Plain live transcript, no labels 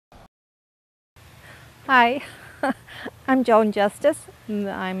Hi, I'm Joan Justice.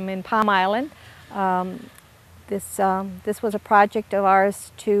 I'm in Palm Island. This was a project of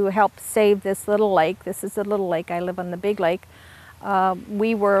ours to help save this little lake. This is a little lake. I live on the big lake.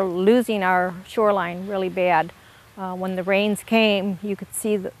 We were losing our shoreline really bad. When the rains came, you could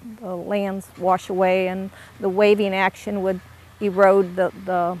see the lands wash away, and the waving action would erode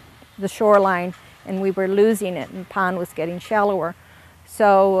the shoreline, and we were losing it, and the pond was getting shallower.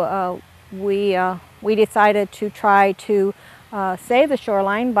 So we decided to try to save the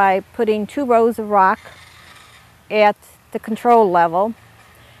shoreline by putting 2 rows of rock at the control level,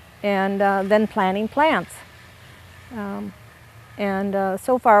 and then planting plants.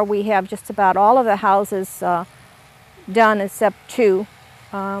 So far we have just about all of the houses done except 2.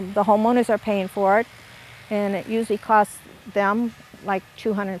 The homeowners are paying for it, and it usually costs them like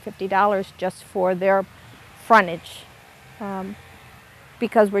 $250 just for their frontage.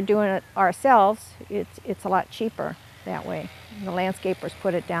 Because we're doing it ourselves, it's a lot cheaper that way. The landscapers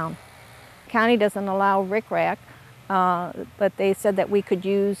put it down. The county doesn't allow rickrack, but they said that we could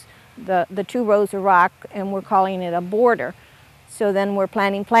use the 2 rows of rock, and we're calling it a border. So then we're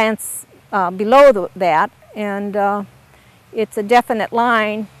planting plants below that, and it's a definite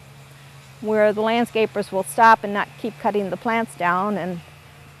line where the landscapers will stop and not keep cutting the plants down, and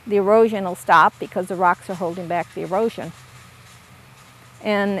the erosion will stop because the rocks are holding back the erosion.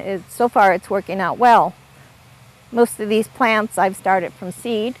 And so far it's working out well. Most of these plants I've started from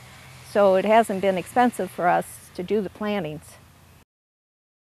seed, so it hasn't been expensive for us to do the plantings.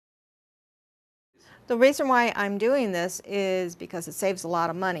 The reason why I'm doing this is because it saves a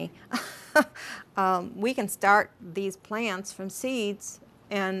lot of money. We can start these plants from seeds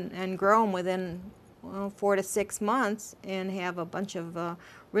and grow them within 4 to 6 months and have a bunch of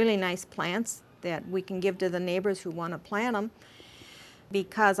really nice plants that we can give to the neighbors who want to plant them.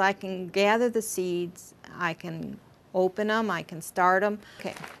 Because I can gather the seeds, I can open them, I can start them.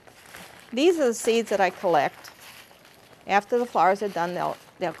 Okay, these are the seeds that I collect. After the flowers are done,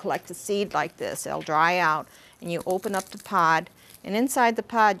 they'll collect a seed like this. They'll dry out, and you open up the pod, and inside the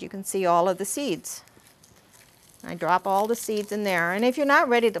pod you can see all of the seeds. I drop all the seeds in there, and if you're not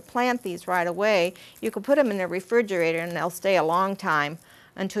ready to plant these right away, you can put them in the refrigerator and they'll stay a long time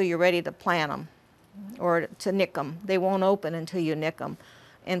until you're ready to plant them. Or to nick them. They won't open until you nick them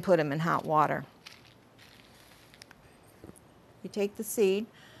and put them in hot water. You take the seed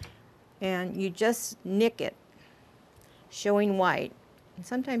and you just nick it, showing white. And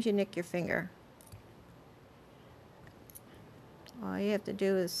sometimes you nick your finger. All you have to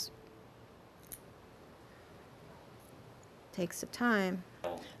do is take some time.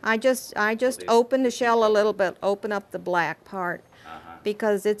 I just open the shell a little bit, open up the black part.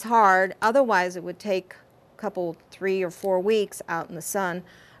 Because it's hard. Otherwise it would take a couple, 3 or 4 weeks out in the sun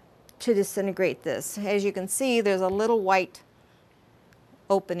to disintegrate this. As you can see, there's a little white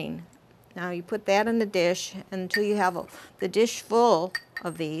opening. Now you put that in the dish until you have the dish full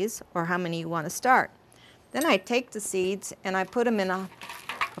of these, or how many you want to start. Then I take the seeds and I put them in a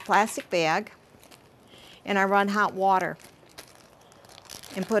plastic bag, and I run hot water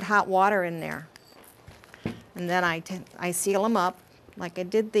and put hot water in there. And then I seal them up like I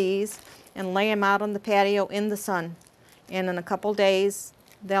did these, and lay them out on the patio in the sun. And in a couple days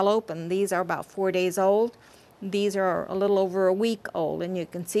they'll open. These are about 4 days old. These are a little over a week old, and you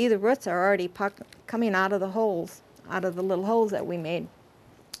can see the roots are already coming out of the holes, out of the little holes that we made.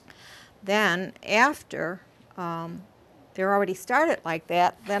 Then after they're already started like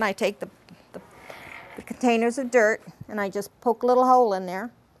that, then I take the containers of dirt and I just poke a little hole in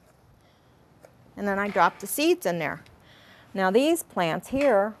there, and then I drop the seeds in there. Now these plants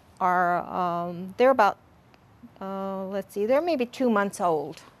here are, they're about, let's see, they're maybe 2 months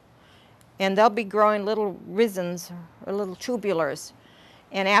old. And they'll be growing little rhizomes, or little tubulars.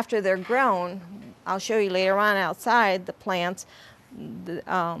 And after they're grown, I'll show you later on outside the plants,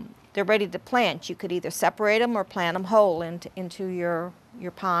 they're ready to plant. You could either separate them or plant them whole into your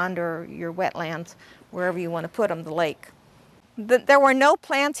pond or your wetlands, wherever you want to put them, the lake. There were no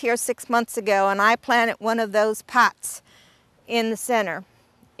plants here 6 months ago, and I planted one of those pots in the center,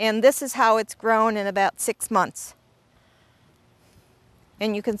 and this is how it's grown in about 6 months.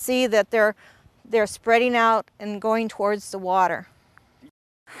 And you can see that they're spreading out and going towards the water.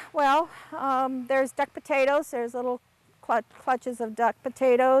 Well, there's duck potatoes. There's little clutches of duck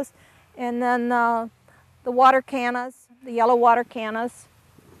potatoes, and then the water cannas, the yellow water cannas.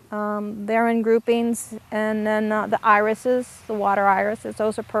 They're in groupings, and then the irises, the water irises,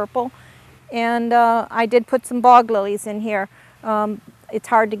 those are purple. And I did put some bog lilies in here. It's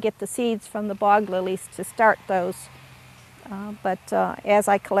hard to get the seeds from the bog lilies to start those. But as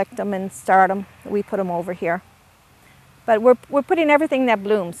I collect them and start them, we put them over here. But we're putting everything that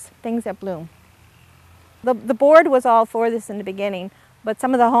blooms, things that bloom. The board was all for this in the beginning, but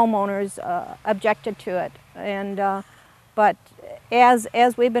some of the homeowners objected to it. But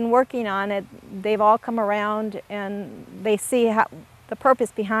as we've been working on it, they've all come around and they see the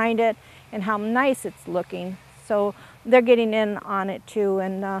purpose behind it and how nice it's looking. So they're getting in on it too.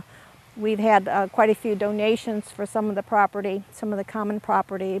 And we've had quite a few donations for some of the property, some of the common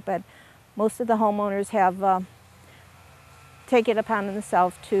property, but most of the homeowners have taken it upon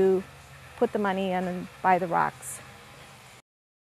themselves to put the money in and buy the rocks.